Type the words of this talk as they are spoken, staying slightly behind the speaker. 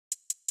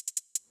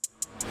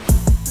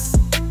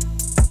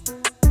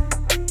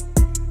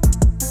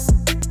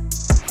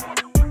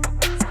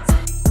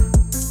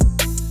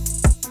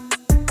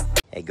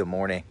Good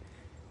morning.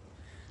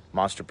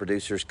 Monster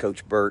Producers,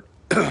 Coach Burt.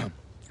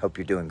 Hope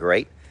you're doing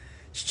great.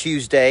 It's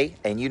Tuesday,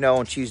 and you know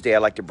on Tuesday I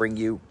like to bring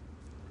you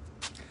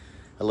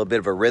a little bit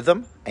of a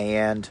rhythm,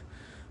 and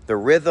the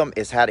rhythm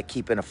is how to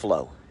keep in a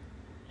flow,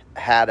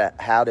 how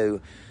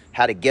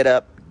to get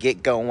up,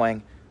 get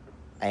going.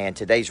 And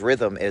today's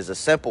rhythm is a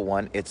simple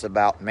one. It's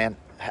about,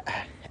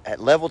 at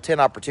level 10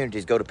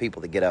 opportunities go to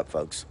people that get up,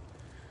 folks.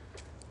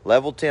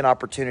 Level 10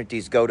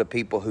 opportunities go to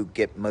people who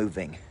get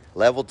moving.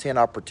 Level 10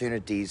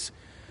 opportunities.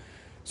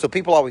 So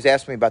people always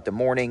ask me about the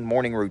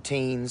morning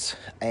routines.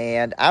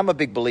 And I'm a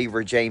big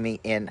believer, Jamie,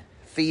 in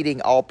feeding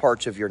all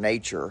parts of your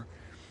nature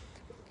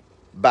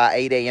by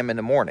 8 a.m. in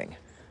the morning.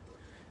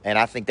 And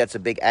I think that's a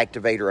big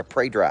activator of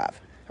prey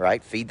drive,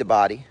 right? Feed the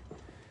body,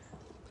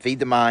 feed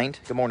the mind.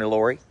 Good morning,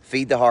 Lori.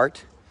 Feed the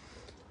heart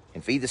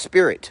and feed the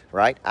spirit,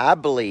 right? I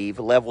believe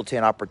level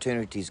 10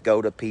 opportunities go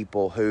to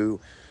people who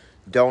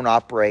don't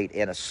operate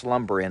in a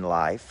slumber in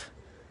life,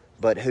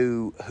 but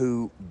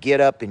who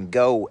get up and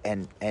go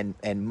and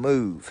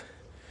move,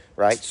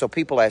 right? So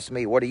people ask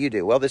me, what do you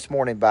do? Well, this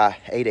morning by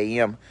 8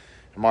 a.m.,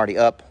 I'm already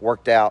up,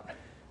 worked out,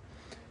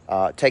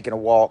 taking a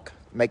walk,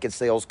 making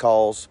sales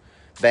calls,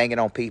 banging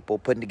on people,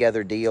 putting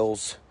together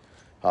deals,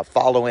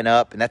 following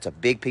up, and that's a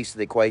big piece of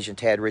the equation.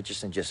 Tad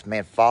Richardson,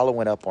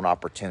 following up on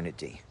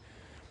opportunity.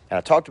 And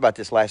I talked about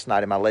this last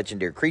night in my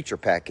Legendary Creature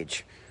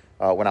package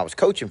when I was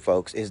coaching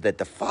folks, is that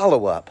the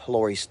follow-up,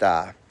 Lori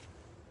Stye,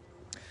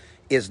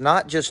 is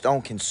not just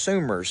on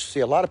consumers.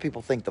 See, a lot of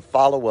people think the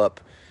follow-up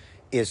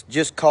is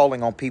just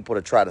calling on people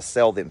to try to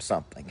sell them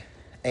something.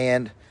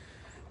 And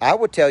I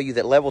would tell you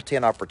that level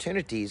 10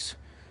 opportunities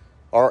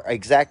are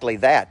exactly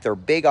that. They're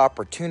big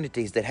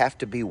opportunities that have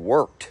to be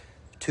worked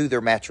to their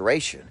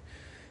maturation.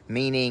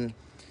 Meaning,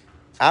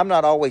 I'm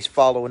not always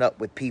following up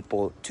with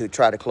people to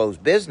try to close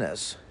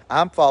business.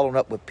 I'm following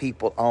up with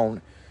people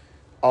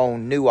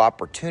on new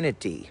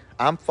opportunity.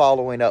 I'm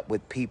following up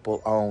with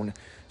people on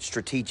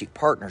strategic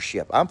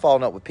partnership. I'm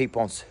following up with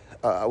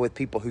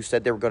people who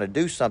said they were going to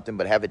do something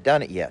but haven't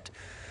done it yet.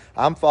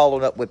 I'm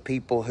following up with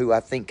people who I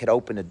think could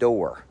open a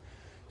door.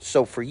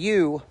 So for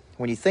you,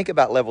 when you think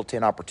about level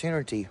 10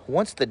 opportunity,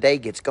 once the day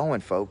gets going,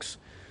 folks,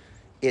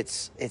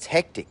 it's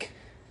hectic.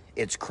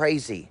 It's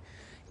crazy.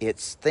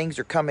 It's things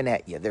are coming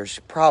at you. There's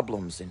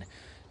problems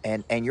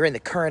and you're in the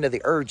current of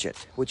the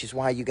urgent, which is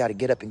why you got to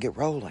get up and get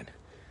rolling.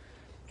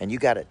 And you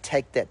got to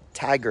take that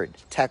tiger and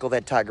tackle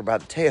that tiger by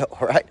the tail,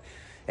 right?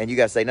 And you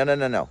got to say,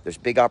 no. There's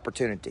big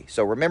opportunity.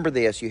 So remember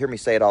this. You hear me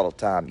say it all the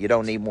time. You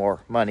don't need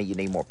more money. You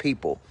need more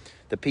people.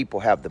 The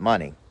people have the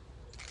money.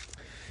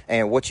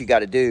 And what you got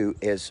to do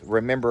is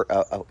remember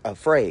a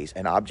phrase.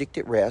 An object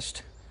at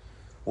rest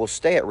will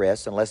stay at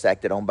rest unless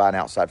acted on by an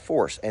outside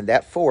force. And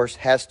that force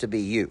has to be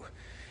you.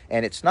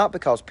 And it's not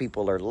because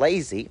people are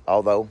lazy,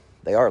 although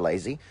they are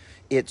lazy.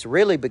 It's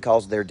really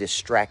because they're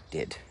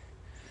distracted.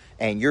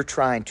 And you're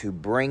trying to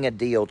bring a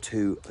deal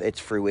to its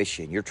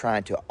fruition. You're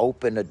trying to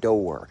open a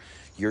door.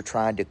 You're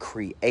trying to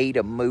create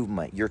a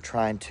movement. You're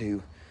trying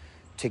to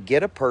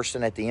get a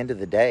person at the end of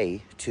the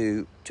day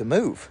to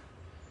move.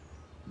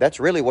 That's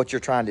really what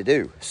you're trying to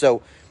do.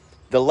 So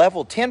the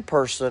level 10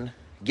 person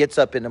gets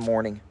up in the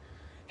morning,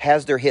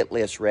 has their hit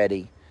list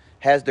ready,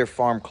 has their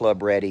farm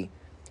club ready,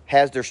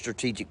 has their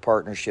strategic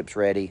partnerships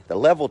ready. The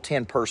level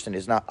 10 person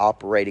is not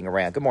operating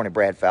around, good morning,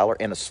 Brad Fowler,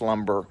 in a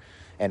slumber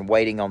and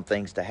waiting on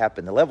things to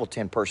happen. The level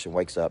 10 person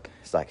wakes up.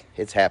 It's like,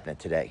 it's happening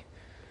today.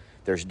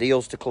 There's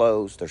deals to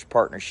close. There's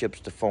partnerships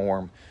to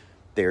form.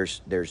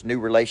 There's new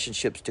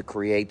relationships to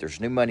create.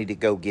 There's new money to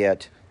go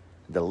get.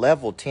 The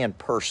level 10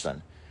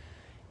 person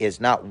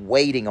is not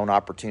waiting on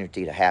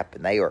opportunity to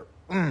happen. They are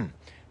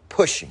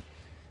pushing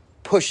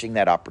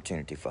that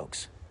opportunity,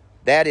 folks.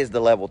 That is the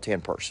level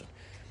 10 person.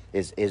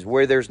 Is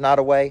where there's not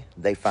a way,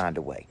 they find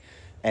a way.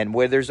 And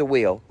where there's a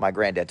will, my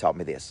granddad taught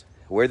me this.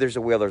 Where there's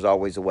a will, there's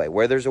always a way.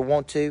 Where there's a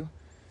want to,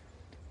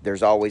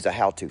 there's always a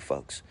how to,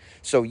 folks.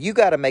 So you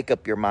got to make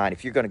up your mind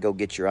if you're going to go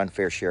get your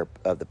unfair share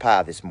of the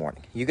pie this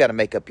morning. You got to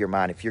make up your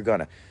mind if you're going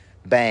to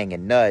bang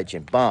and nudge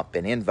and bump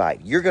and invite.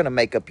 You're going to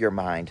make up your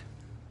mind.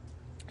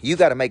 You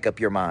got to make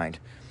up your mind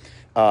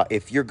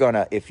if you're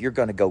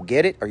gonna go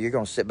get it or you're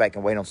going to sit back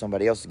and wait on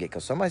somebody else to get it.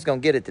 Because somebody's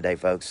going to get it today,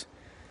 folks.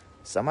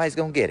 Somebody's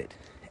going to get it.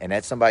 And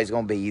that somebody's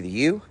going to be either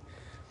you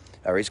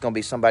or it's going to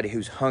be somebody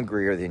who's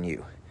hungrier than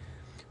you.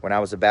 When I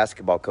was a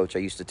basketball coach, I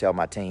used to tell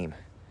my team,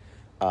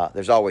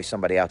 there's always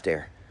somebody out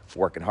there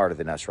working harder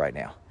than us right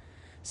now,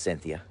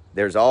 Cynthia.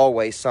 There's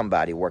always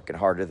somebody working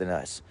harder than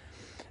us.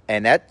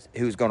 And that's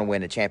who's going to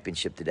win the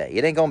championship today.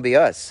 It ain't going to be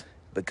us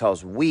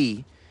because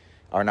we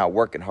are not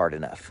working hard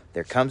enough.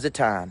 There comes a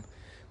time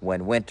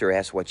when winter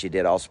asks what you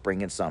did all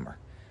spring and summer.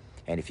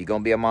 And if you're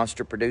going to be a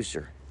monster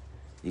producer,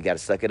 you got to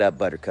suck it up,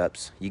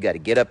 buttercups. You got to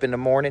get up in the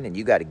morning and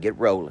you got to get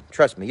rolling.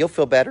 Trust me, you'll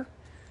feel better.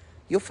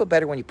 You'll feel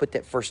better when you put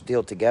that first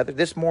deal together.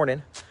 This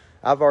morning,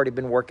 I've already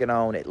been working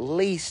on at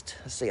least,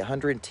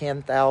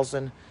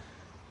 $110,000,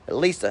 at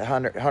least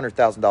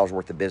 $100,000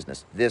 worth of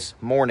business this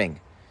morning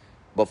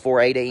before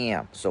 8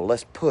 a.m. So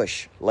let's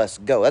push. Let's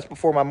go. That's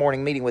before my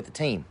morning meeting with the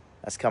team.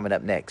 That's coming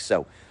up next.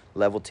 So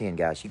Level 10,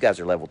 guys. You guys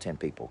are level 10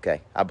 people,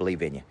 okay? I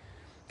believe in you.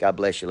 God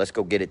bless you. Let's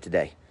go get it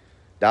today.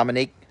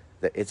 Dominique,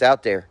 it's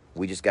out there.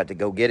 We just got to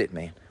go get it,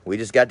 man. We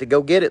just got to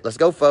go get it. Let's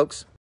go,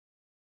 folks.